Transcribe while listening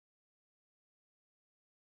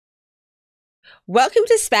Welcome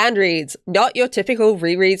to SpanReads, not your typical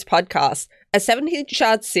rereads podcast, a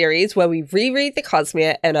 17-shard series where we reread the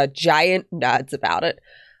Cosmere and are giant nerds about it.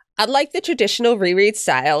 Unlike the traditional reread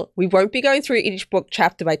style, we won't be going through each book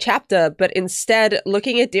chapter by chapter, but instead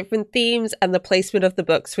looking at different themes and the placement of the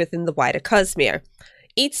books within the wider Cosmere.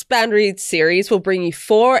 Each SpanReads series will bring you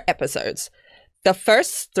 4 episodes. The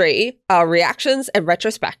first 3 are reactions and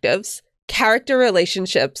retrospectives, character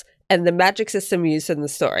relationships, and the magic system used in the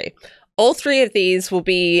story. All 3 of these will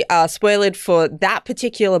be spoiled for that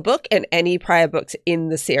particular book and any prior books in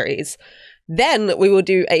the series. Then we will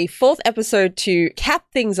do a 4th episode to cap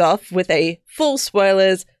things off with a full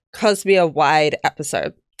spoilers Cosmere-wide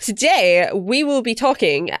episode. Today, we will be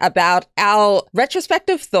talking about our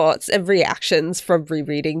retrospective thoughts and reactions from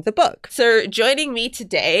rereading the book. So joining me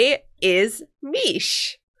today is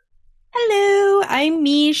Mish. Hello, I'm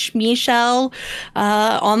Michelle,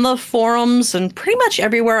 on the forums and pretty much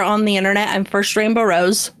everywhere on the internet. I'm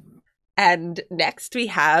firstRainbowRose. And next we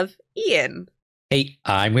have Ian. Hey,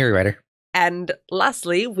 I'm Weiry Writer. And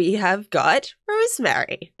lastly, we have got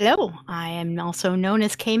Rosemary. Hello, I am also known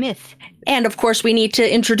as Kaymyth. And of course, we need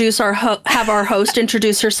to introduce have our host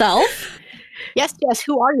introduce herself. Yes,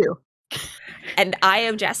 who are you? And I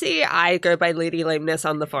am Jessie. I go by Lady Lameness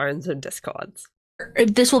on the forums and discords.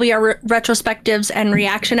 This will be our retrospectives and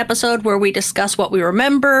reaction episode where we discuss what we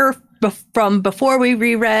remember from before we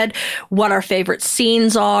reread, what our favorite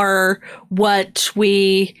scenes are, what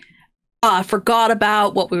we forgot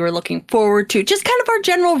about, what we were looking forward to, just kind of our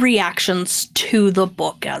general reactions to the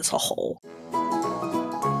book as a whole.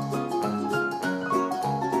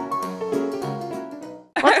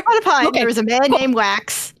 Once upon a time, there was a man named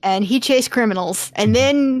Wax, and he chased criminals, and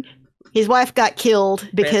then his wife got killed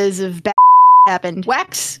because of bad happened.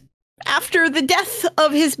 Wax, after the death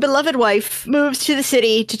of his beloved wife, moves to the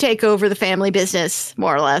city to take over the family business,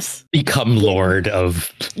 more or less. Become lord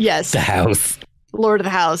of the house. Lord of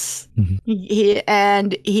the house.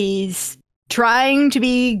 Mm-hmm. He's trying to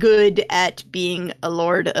be good at being a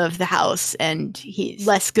lord of the house, and he's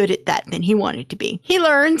less good at that than he wanted to be. He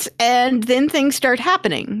learns, and then things start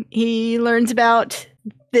happening. He learns about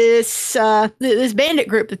this bandit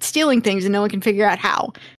group that's stealing things and no one can figure out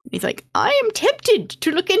how. He's like, I am tempted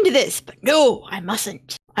to look into this, but no, I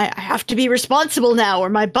mustn't. I have to be responsible now or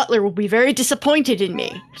my butler will be very disappointed in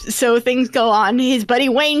me. So things go on. His buddy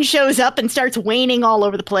Wayne shows up and starts waning all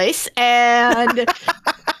over the place, and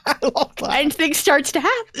and things start to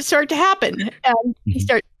happen. And he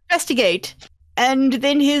starts to investigate. And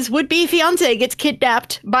then his would-be fiancé gets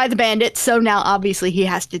kidnapped by the bandits, so now obviously he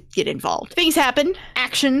has to get involved. Things happen.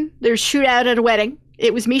 Action. There's shootout at a wedding.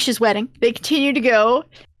 It was Misha's wedding. They continue to go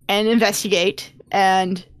and investigate,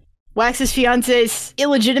 and Wax's fiancé's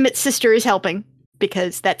illegitimate sister is helping,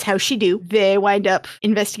 because that's how she do. They wind up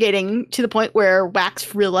investigating to the point where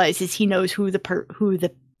Wax realizes he knows who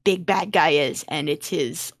the big bad guy is, and it's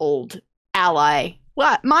his old ally,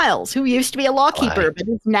 Miles, who used to be a lawkeeper, but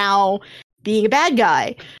is now being a bad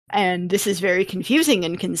guy. And this is very confusing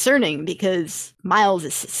and concerning because Miles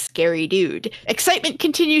is a scary dude. Excitement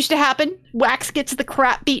continues to happen. Wax gets the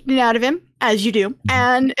crap beaten out of him, as you do.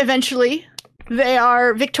 And eventually they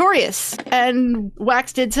are victorious. And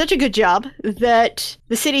Wax did such a good job that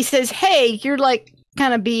the city says, hey, you're like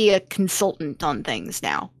kind of be a consultant on things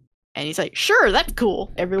now. And he's like, sure, that's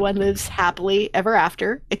cool. Everyone lives happily ever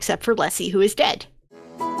after, except for Lessie, who is dead.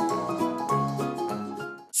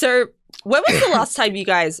 So when was the last time you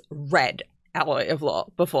guys read Alloy of Law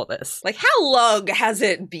before this? Like, how long has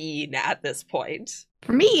it been at this point?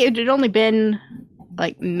 For me, it had only been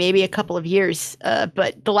like maybe a couple of years,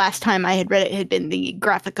 but the last time I had read it had been the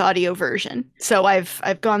graphic audio version. So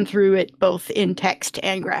I've gone through it both in text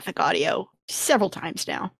and graphic audio several times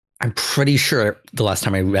now. I'm pretty sure the last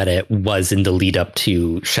time I read it was in the lead up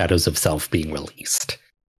to Shadows of Self being released.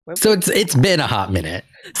 So it's been a hot minute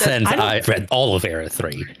since I've read all of Era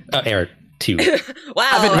 3. Era 2. Wow, I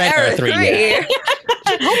haven't read Era 3 yet.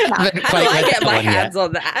 How do I get my hands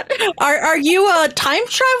on that? Are you a time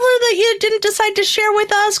traveler that you didn't decide to share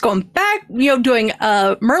with us? Going back, doing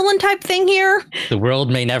a Merlin type thing here? The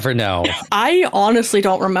world may never know. I honestly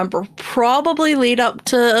don't remember. Probably lead up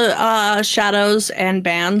to Shadows and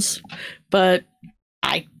Bands, but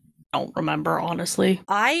I don't remember, honestly.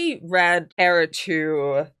 I read Era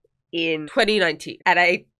 2 in 2019, and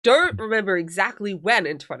I don't remember exactly when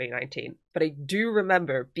in 2019, but I do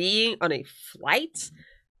remember being on a flight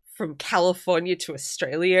from California to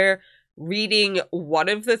Australia, reading one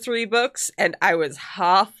of the 3 books, and I was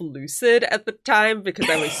half lucid at the time because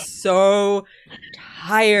I was so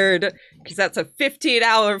tired because that's a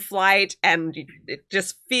 15-hour flight and it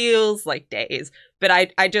just feels like days. But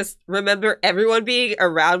I just remember everyone being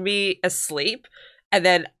around me asleep, and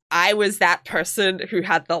then I was that person who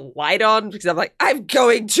had the light on because I'm like, I'm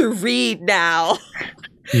going to read now.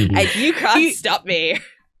 And you can't stop me.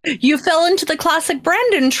 You fell into the classic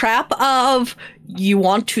Brandon trap of, you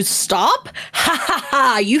want to stop? Ha ha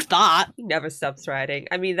ha, you thought. He never stops writing.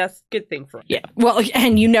 I mean, that's a good thing for him. Yeah, well,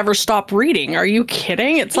 and you never stop reading. Are you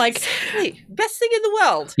kidding? It's like... best thing in the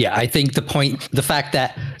world. Yeah, I think the fact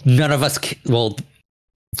that none of us,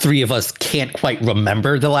 three of us can't quite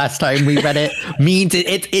remember the last time we read it means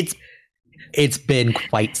it's been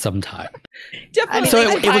quite some time. Definitely. So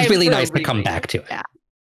it was really nice to come back to it. Yeah.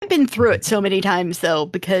 I've been through it so many times, though,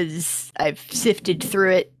 because I've sifted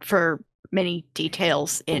through it for many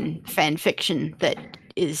details in fan fiction that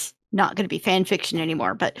is not going to be fan fiction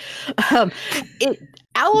anymore. But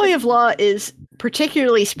Alloy of Law is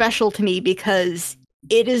particularly special to me because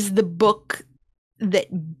it is the book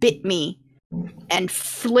that bit me and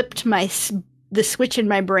flipped the switch in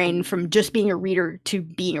my brain from just being a reader to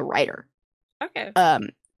being a writer. Okay.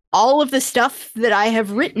 All of the stuff that I have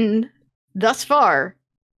written thus far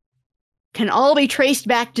can all be traced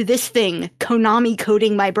back to this thing, Konami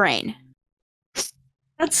coding my brain.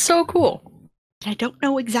 That's so cool. I don't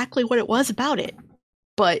know exactly what it was about it,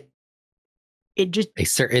 but it just... A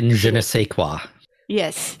certain je ne sais quoi.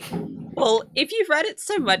 Yes. Well, if you've read it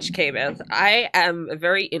so much, Kaymyth, I am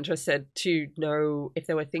very interested to know if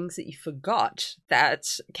there were things that you forgot that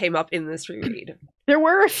came up in this reread. There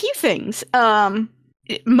were a few things.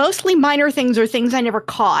 Mostly minor things or things I never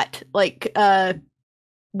caught, like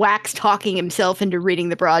Wax talking himself into reading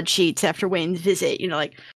the broadsheets after Wayne's visit. You know,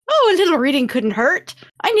 like, oh, a little reading couldn't hurt.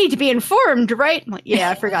 I need to be informed, right? I'm like,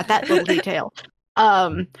 yeah, I forgot that little detail.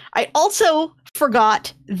 I also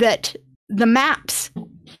forgot that the maps.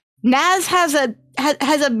 Naz has a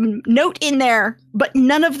note in there, but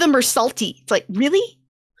none of them are salty. It's like, really?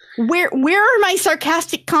 Where are my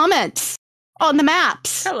sarcastic comments on the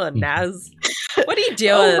maps? Hello, Naz. What are you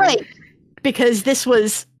doing? Oh, right. Because this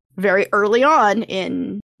was very early on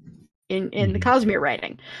in the Cosmere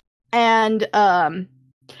writing. And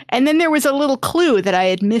then there was a little clue that I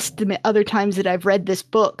had missed the other times that I've read this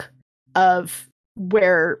book, of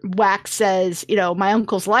where Wax says, you know, my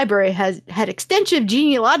uncle's library had extensive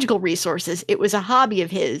genealogical resources. It was a hobby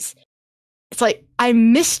of his. It's like, I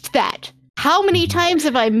missed that. How many times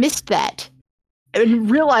have I missed that?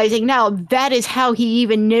 And realizing now that is how he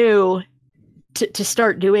even knew to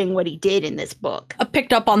start doing what he did in this book. I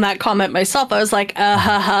picked up on that comment myself. I was like,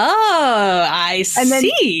 I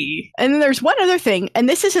see. And then there's one other thing, and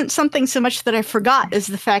this isn't something so much that I forgot, is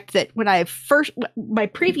the fact that when my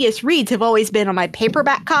previous reads have always been on my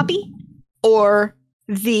paperback copy or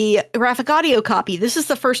the graphic audio copy. This is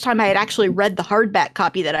the first time I had actually read the hardback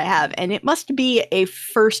copy that I have, and it must be a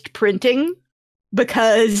first printing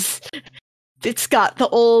because it's got the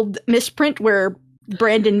old misprint where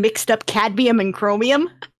Brandon mixed up cadmium and chromium.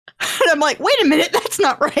 And I'm like, wait a minute, that's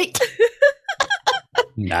not right.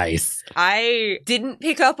 Nice. I didn't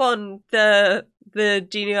pick up on the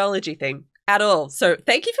genealogy thing at all. So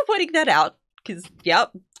thank you for pointing that out. Because,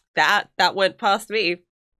 yep, that went past me.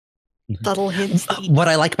 Subtle hints. What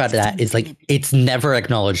I like about that is, like, it's never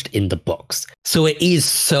acknowledged in the books. So it is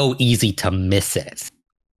so easy to miss it.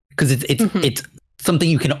 Because it's something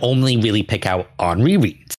you can only really pick out on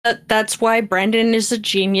rereads. That's why Brandon is a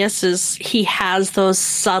genius, is he has those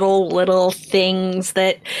subtle little things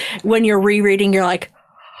that when you're rereading, you're like,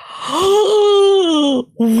 oh,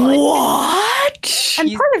 what?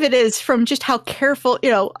 And part of it is from just how careful,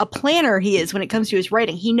 a planner he is when it comes to his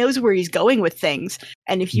writing. He knows where he's going with things.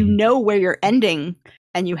 And if you know where you're ending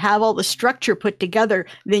and you have all the structure put together,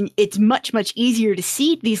 then it's much, much easier to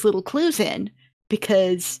see these little clues in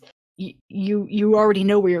because you already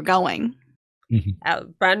know where you're going.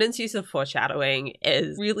 Brandon's use of foreshadowing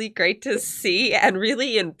is really great to see and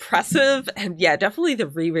really impressive. And yeah, definitely the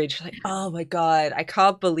reread. You're like, oh my god, I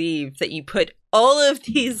can't believe that you put all of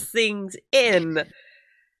these things in,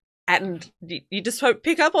 and you just won't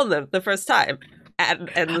pick up on them the first time,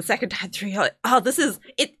 and the second time through, you're like, oh, this is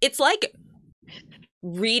it. It's like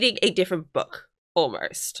reading a different book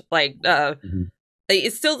almost. Like,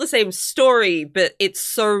 it's still the same story, but it's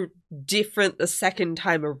so different the second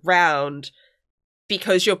time around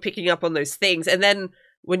because you're picking up on those things. And then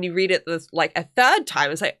when you read it like a third time,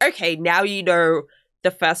 it's like, okay, now you know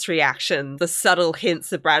the first reaction, the subtle hints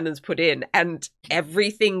that Brandon's put in, and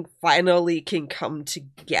everything finally can come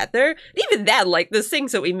together. Even then, like, there's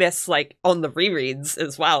things that we miss, like, on the rereads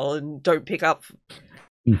as well and don't pick up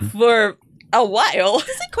for a while. This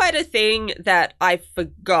is quite a thing that I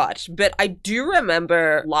forgot, but I do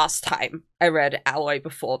remember last time I read Alloy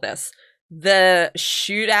before this. The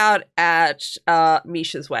shootout at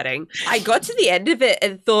Misha's wedding. I got to the end of it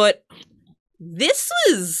and thought, this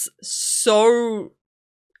was so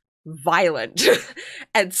violent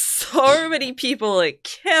and so many people are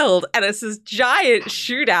killed and it's this giant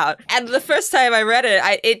shootout. And the first time I read it,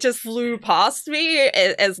 it just flew past me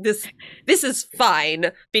as this is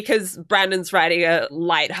fine because Brandon's writing a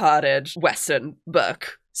lighthearted Western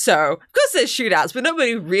book. So, of course there's shootouts, but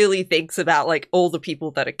nobody really thinks about, like, all the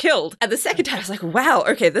people that are killed. And the second time, I was like, wow,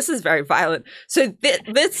 okay, this is very violent. So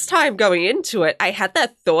this time going into it, I had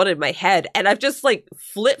that thought in my head, and I've just, like,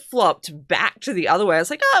 flip-flopped back to the other way. I was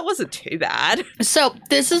like, oh, it wasn't too bad. So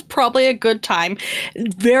this is probably a good time,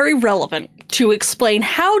 very relevant, to explain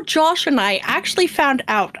how Josh and I actually found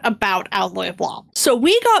out about Alloy of Law. So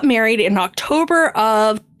we got married in October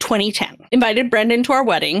of 2010. Invited Brendan to our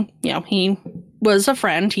wedding. You know, he was a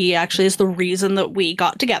friend. He actually is the reason that we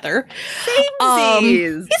got together.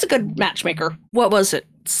 He's a good matchmaker. What was it?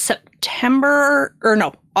 November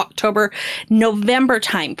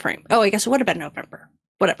timeframe. Oh, I guess it would have been November.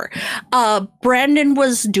 Whatever. Brandon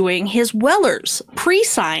was doing his Weller's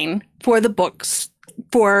pre-sign for the books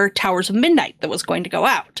for Towers of Midnight that was going to go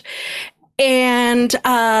out. And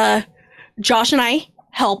Josh and I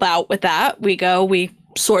help out with that. We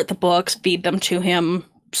sort the books, feed them to him,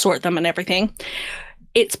 sort them and everything.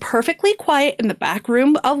 It's perfectly quiet in the back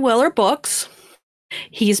room of Weller Books.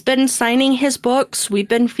 He's been signing his books. We've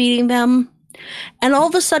been feeding them. And all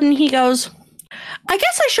of a sudden he goes, I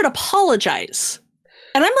guess I should apologize.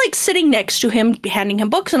 And I'm like sitting next to him, handing him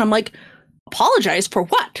books. And I'm like, apologize for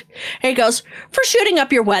what? And he goes, for shooting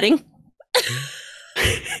up your wedding.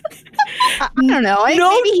 I don't know.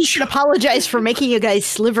 Maybe he should apologize for making you guys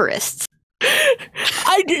sliverists.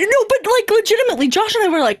 I know, but like legitimately, Josh and I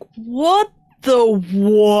were like, what?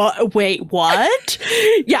 Wait, what?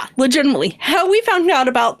 Yeah, legitimately. How we found out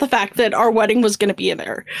about the fact that our wedding was going to be in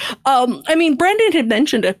there. I mean, Brandon had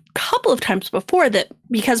mentioned a couple of times before that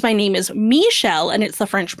because my name is Michelle and it's the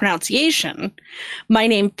French pronunciation, my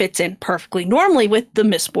name fits in perfectly normally with the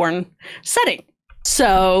Mistborn setting.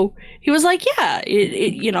 So he was like, yeah,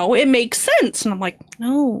 it makes sense. And I'm like,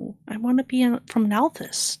 no, I want to be from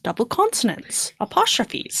Nalthus. Double consonants,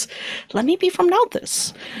 apostrophes. Let me be from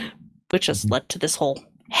Nalthus. Which has led to this whole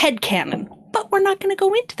headcanon. But we're not going to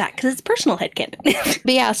go into that because it's personal headcanon.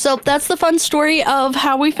 But yeah, so that's the fun story of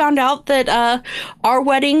how we found out that our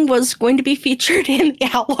wedding was going to be featured in the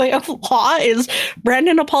Alloy of Law is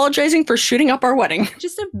Brandon apologizing for shooting up our wedding.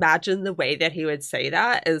 Just imagine the way that he would say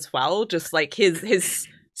that as well. Just like his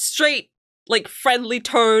straight, like friendly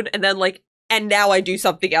tone and then like, and now I do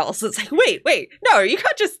something else. It's like, wait, no, you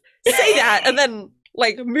can't just say that and then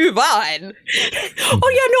like move on. Oh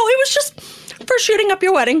yeah, no, it was just for shooting up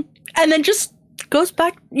your wedding. And then just goes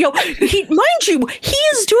back, mind you, he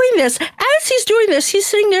is doing this. As he's doing this, he's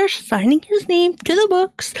sitting there signing his name to the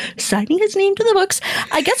books,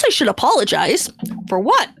 I guess I should apologize. For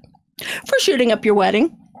what? For shooting up your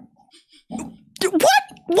wedding. What?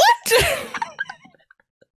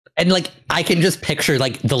 And like, I can just picture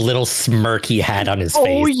like the little smirk he had on his face.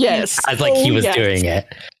 Oh, yes. As like he was doing it.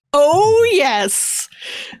 Oh, yes.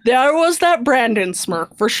 There was that Brandon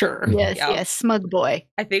smirk for sure. Yes, smug boy.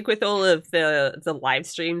 I think with all of the live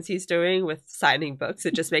streams he's doing with signing books,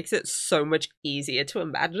 it just makes it so much easier to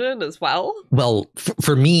imagine as well. Well,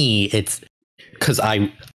 for me, it's because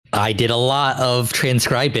I did a lot of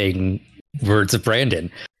transcribing words of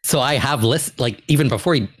Brandon. So I have like even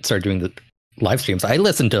before he started doing the live streams, I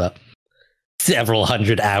listened to several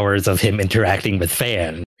hundred hours of him interacting with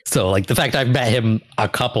fans. So, like, the fact I've met him a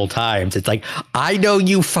couple times, it's like, I know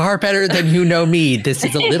you far better than you know me. This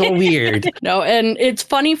is a little weird. No, and it's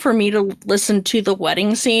funny for me to listen to the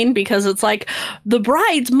wedding scene because it's like, the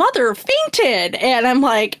bride's mother fainted. And I'm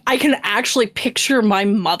like, I can actually picture my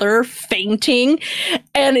mother fainting.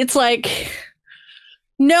 And it's like,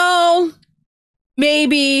 no,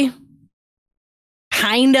 maybe,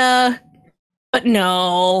 kinda, but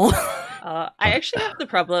no. I actually have the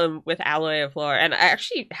problem with Alloy of Law, and I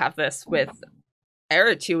actually have this with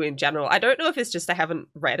Era 2 in general. I don't know if it's just I haven't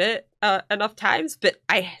read it enough times, but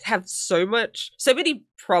I have so many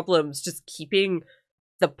problems just keeping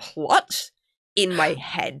the plot in my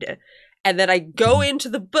head. And then I go into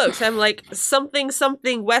the books, and I'm like, something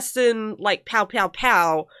Western, like pow, pow,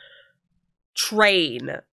 pow,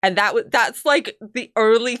 train. And that's like the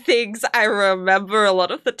only things I remember a lot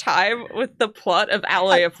of the time with the plot of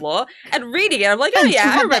Alloy of Law. And reading it, I'm like, oh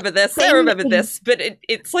yeah, I remember this, but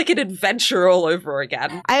it's like an adventure all over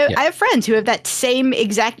again. I have friends who have that same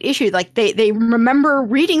exact issue. Like they remember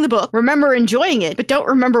reading the book, remember enjoying it, but don't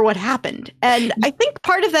remember what happened. And I think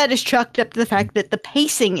part of that is chalked up to the fact that the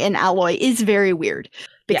pacing in Alloy is very weird.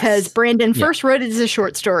 Because Brandon first wrote it as a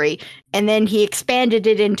short story, and then he expanded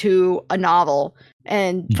it into a novel.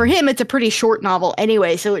 And for him, it's a pretty short novel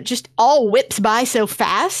anyway, so it just all whips by so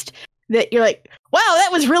fast that you're like, wow,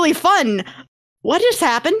 that was really fun. What just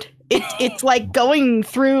happened? It's like going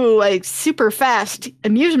through a super fast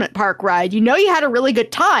amusement park ride. You know you had a really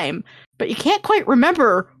good time, but you can't quite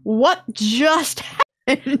remember what just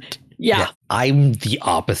happened. Yeah. I'm the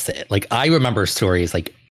opposite. Like, I remember stories,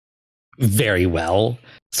 like, very well.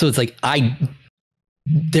 So it's like,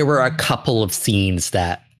 there were a couple of scenes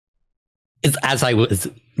that, as I was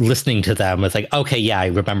listening to them, it's like, okay, yeah, I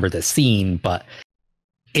remember this scene, but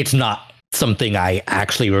it's not something I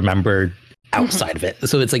actually remembered outside of it.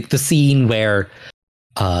 So it's like the scene where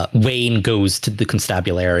Wayne goes to the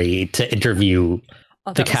constabulary to interview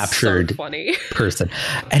the captured person.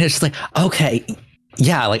 And it's just like, okay,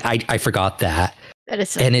 yeah, like I forgot that. That is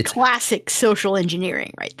some classic social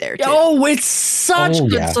engineering right there, too. Oh, it's such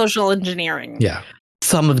good social engineering. Yeah.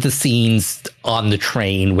 Some of the scenes on the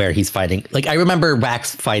train where he's fighting, like, I remember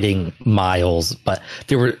Wax fighting Miles, but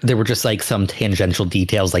there were just like some tangential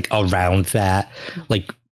details like around that,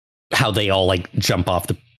 like how they all like jump off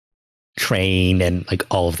the train and like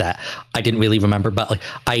all of that. I didn't really remember, but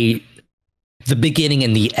like the beginning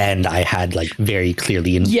and the end I had like very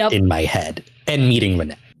clearly in my head, and meeting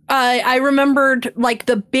Renette. I remembered like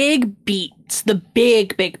the big beats.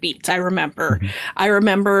 I remember. I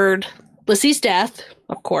remembered Lissy's death,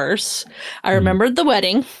 of course. I remembered the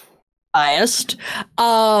wedding. Biased.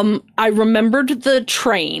 I remembered the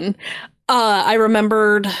train. I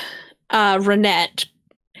remembered Renette.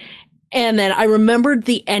 And then I remembered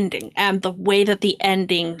the ending and the way that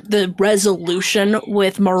the resolution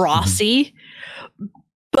with Marassi.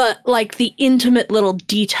 But like the intimate little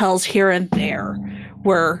details here and there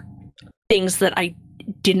were things that I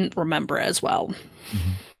didn't remember as well.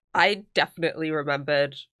 I definitely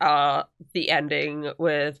remembered the ending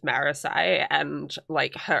with Marasai and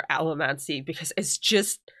like her allomancy, because it's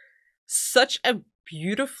just such a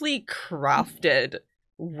beautifully crafted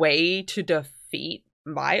way to defeat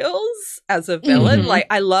Miles as a villain. Like,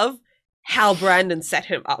 I love how Brandon set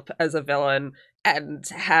him up as a villain and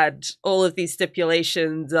had all of these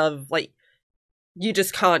stipulations of like, you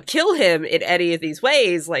just can't kill him in any of these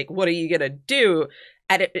ways. Like, what are you gonna do?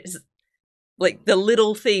 And it is like the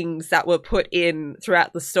little things that were put in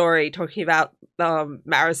throughout the story, talking about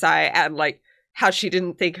Marasai and like how she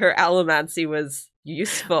didn't think her allomancy was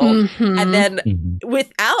useful. And then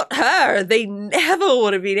without her, they never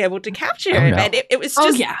would have been able to capture him. And it was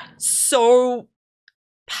just so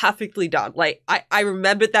perfectly done. Like, I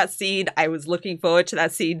remembered that scene. I was looking forward to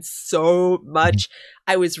that scene so much.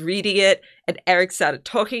 I was reading it and Eric started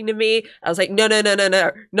talking to me. I was like, no,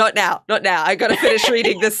 not now. I gotta finish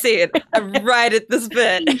reading this scene. I'm right at this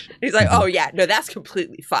bit. He's like, oh yeah, no, that's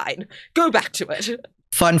completely fine. Go back to it.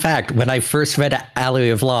 Fun fact, when I first read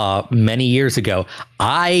Alloy of Law many years ago,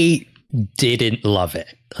 I didn't love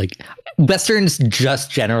it. Like, Westerns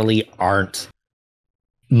just generally aren't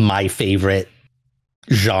my favorite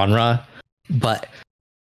genre, but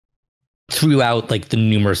throughout like the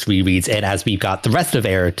numerous rereads, and as we've got the rest of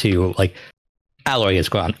Era too, like Alloy has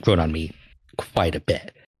grown on me quite a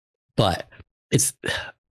bit. But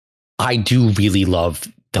I do really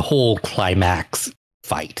love the whole climax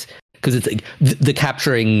fight, because it's like the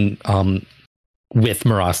capturing with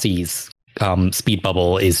Marassi's speed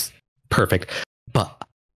bubble is perfect. But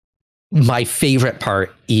my favorite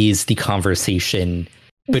part is the conversation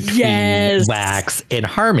between Wax and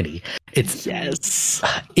Harmony. It's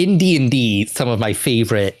in D&D, some of my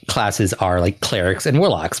favorite classes are like clerics and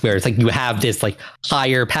warlocks, where it's like you have this like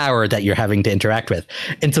higher power that you're having to interact with.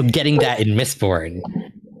 And so getting that in Mistborn,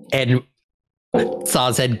 and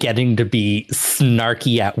Sazed getting to be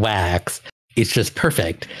snarky at Wax, it's just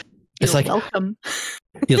perfect. It's like welcome.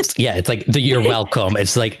 It's like you're welcome.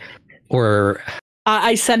 It's like, or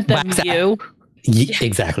I sent them Wax you.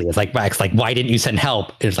 Exactly. It's like Wax, like, why didn't you send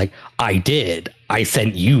help? It's like, I did. I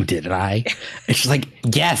sent you, didn't I? It's just like,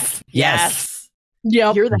 yes.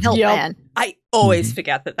 Yep. You're the help man. I always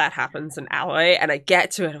forget that happens in Alloy, and I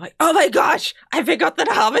get to it, I'm like, oh my gosh, I forgot that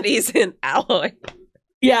Harmony's in Alloy.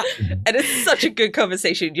 Yeah. And it's such a good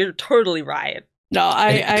conversation. You're totally right. No,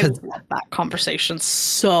 I love that conversation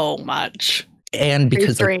so much. And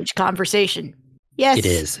because strange conversation. Yes. It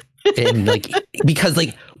is. And like, because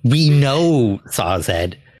like we know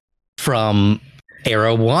Sazed from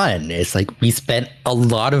Era 1. It's like we spent a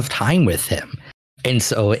lot of time with him. And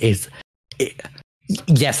so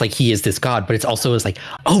yes, like he is this god, but it's also like,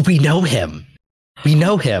 oh, we know him. We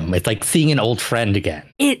know him. It's like seeing an old friend again.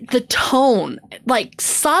 The tone, like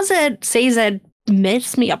Sazed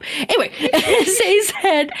messed me up. Anyway, Sazed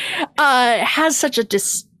has such a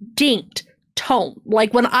distinct tone.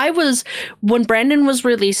 Like when Brandon was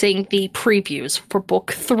releasing the previews for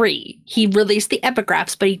book 3, he released the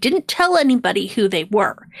epigraphs, but he didn't tell anybody who they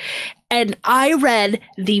were. And I read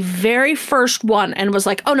the very first one and was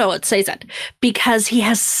like, oh no, it says it. Because he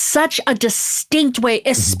has such a distinct way,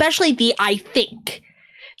 especially the I think.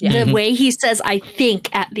 Yeah. The way he says I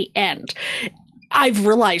think at the end. I've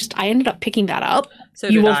realized I ended up picking that up. So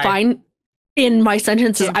you will find in my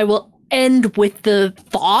sentences, I will end with the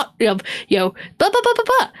thought of, ba ba ba ba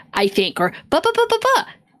ba, I think, or ba ba ba ba ba,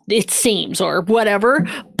 it seems, or whatever.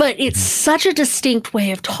 But it's such a distinct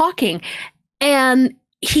way of talking. And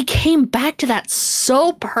he came back to that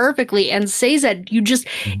so perfectly and says that you just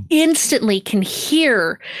instantly can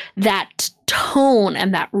hear that tone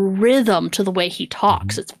and that rhythm to the way he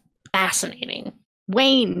talks. It's fascinating.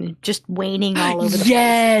 Wayne just waning all over the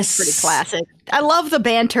yes. place. Pretty classic. I love the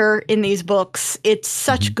banter in these books. It's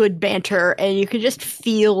such good banter, and you can just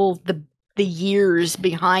feel the years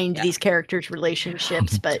behind these characters'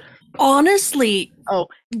 relationships. But honestly,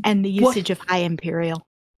 and the usage of High Imperial.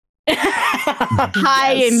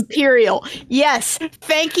 High Imperial. Yes.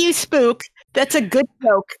 Thank you, Spook. That's a good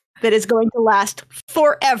joke that is going to last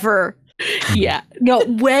forever. Yeah. No,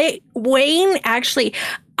 Wayne actually,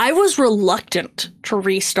 I was reluctant to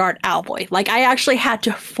restart Owlboy. Like, I actually had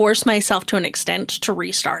to force myself to an extent to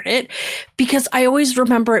restart it because I always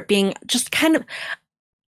remember it being just kind of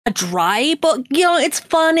a dry book. You know, it's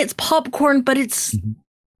fun, it's popcorn, but it's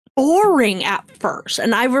boring at first.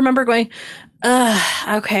 And I remember going,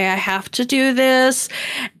 okay, I have to do this.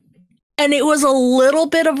 And it was a little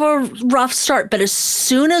bit of a rough start, but as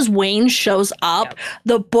soon as Wayne shows up,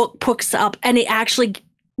 the book picks up, and it actually,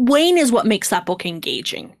 Wayne is what makes that book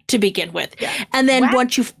engaging to begin with. Yeah. And then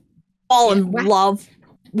once you fall in love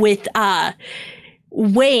with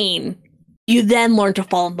Wayne, you then learn to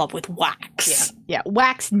fall in love with Wax. Yeah.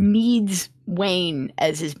 Wax needs Wayne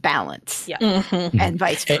as his balance. Yeah. And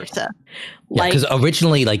vice versa. Yeah, because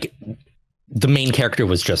originally, like, the main character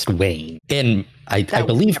was just Wayne, and I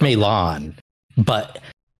believe Melan, but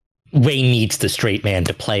Wayne needs the straight man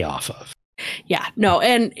to play off of. Yeah, no,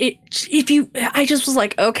 and I just was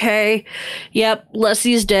like, okay, yep,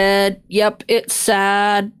 Leslie's dead, yep, it's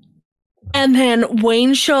sad. And then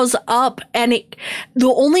Wayne shows up, and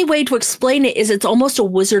the only way to explain it is it's almost a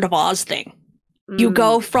Wizard of Oz thing. You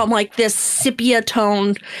go from like this sepia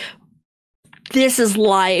toned, this is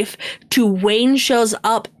life, to Wayne shows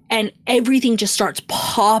up, and everything just starts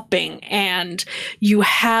popping, and you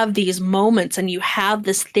have these moments, and you have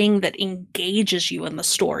this thing that engages you in the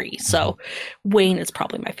story. So Wayne is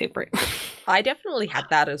probably my favorite. I definitely had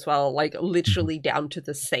that as well, like literally down to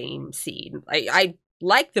the same scene. I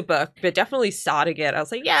like the book, but definitely starting it, I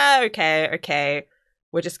was like, yeah, okay.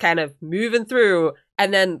 We're just kind of moving through.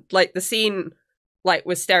 And then like the scene like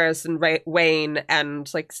with Steris and Wayne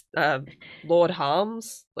and like Lord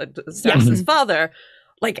Harms, like Steris' father,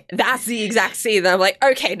 like, that's the exact scene that I'm like,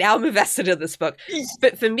 okay, now I'm invested in this book.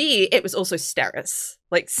 But for me, it was also Steris.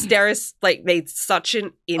 Like, Steris, like, made such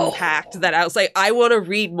an impact that I was like, I want to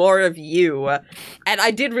read more of you. And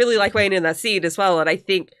I did really like Wayne in that scene as well. And I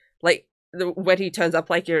think, like, when he turns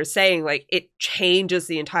up, like you're saying, like, it changes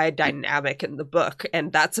the entire dynamic in the book.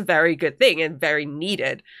 And that's a very good thing and very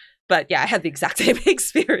needed. But yeah, I had the exact same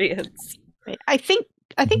experience. I think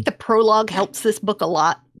the prologue helps this book a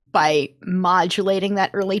lot by modulating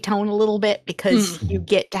that early tone a little bit, because you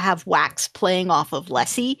get to have Wax playing off of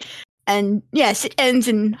Lessie. And yes, it ends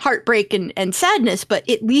in heartbreak and sadness, but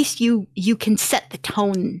at least you can set the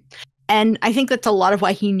tone. And I think that's a lot of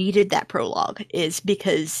why he needed that prologue, is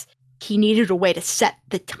because he needed a way to set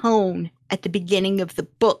the tone at the beginning of the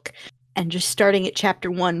book, and just starting at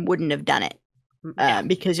chapter 1 wouldn't have done it.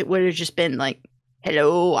 Because it would have just been like,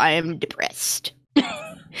 hello, I am depressed.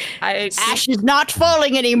 Ash is not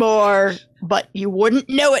falling anymore, but you wouldn't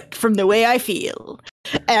know it from the way I feel.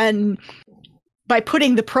 And by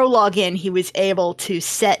putting the prologue in, he was able to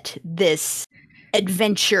set this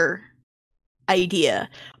adventure idea,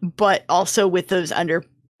 but also with those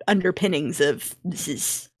underpinnings of, this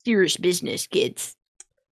is serious business, kids.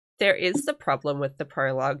 There is the problem with the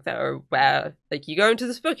prologue, though, where like you go into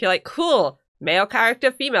this book, you're like, cool, male character,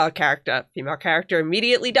 female character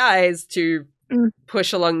immediately dies to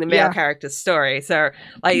push along the male character's story. So,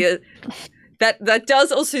 like, that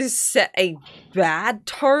does also set a bad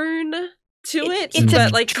tone to it,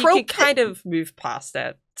 but like you can kind of move past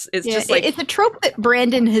it. It's just like it's a trope that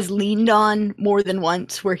Brandon has leaned on more than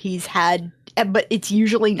once, where he's had, but it's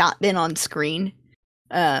usually not been on screen.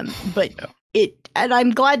 But and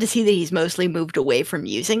I'm glad to see that he's mostly moved away from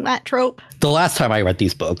using that trope. The last time I read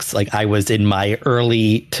these books, like I was in my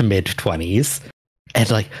early to mid 20s, and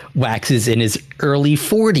like Wax is in his early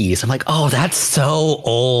 40s. I'm like, oh, that's so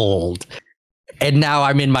old. And now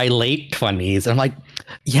I'm in my late 20s. And I'm like,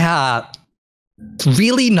 yeah,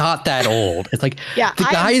 really not that old. It's like the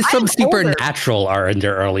guys from Supernatural are in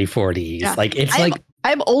their early 40s. Yeah. Like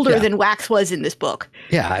I'm older than Wax was in this book.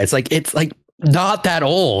 Yeah, it's like not that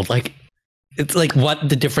old. Like it's like what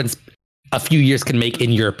the difference a few years can make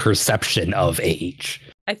in your perception of age.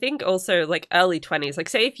 I think also like early 20s, like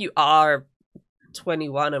say if you are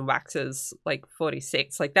 21 and Wax is like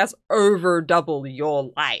 46, like that's over double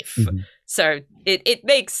your life. Mm-hmm. So it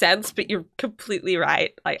makes sense, but you're completely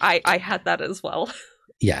right. Like I had that as well.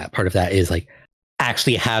 Yeah, part of that is like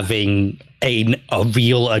actually having a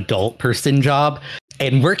real adult person job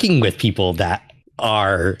and working with people that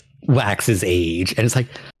are Wax's age. And it's like,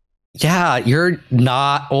 yeah, you're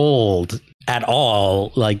not old at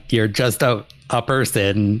all. Like you're just a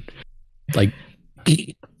person. Like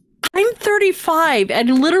I'm 35,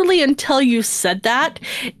 and literally until you said that,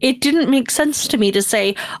 it didn't make sense to me to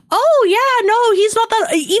say, oh, yeah, no, he's not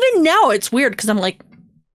that. Even now, it's weird, because I'm like,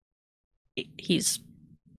 he's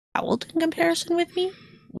how old in comparison with me?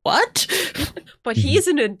 What? But he's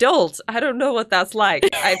an adult. I don't know what that's like.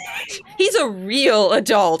 He's a real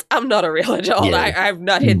adult. I'm not a real adult. Yeah. I've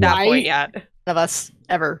not hit that point yet. None of us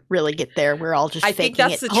ever really get there. We're all just faking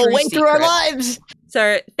that's it the whole way through our lives.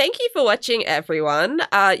 So thank you for watching, everyone.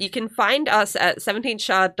 You can find us at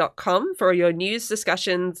 17shard.com for your news,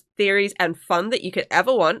 discussions, theories, and fun that you could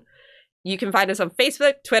ever want. You can find us on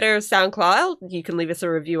Facebook, Twitter, SoundCloud. You can leave us a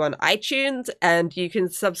review on iTunes, and you can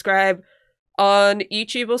subscribe on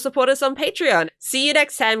YouTube or support us on Patreon. See you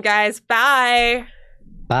next time, guys. Bye.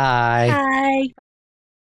 Bye. Bye.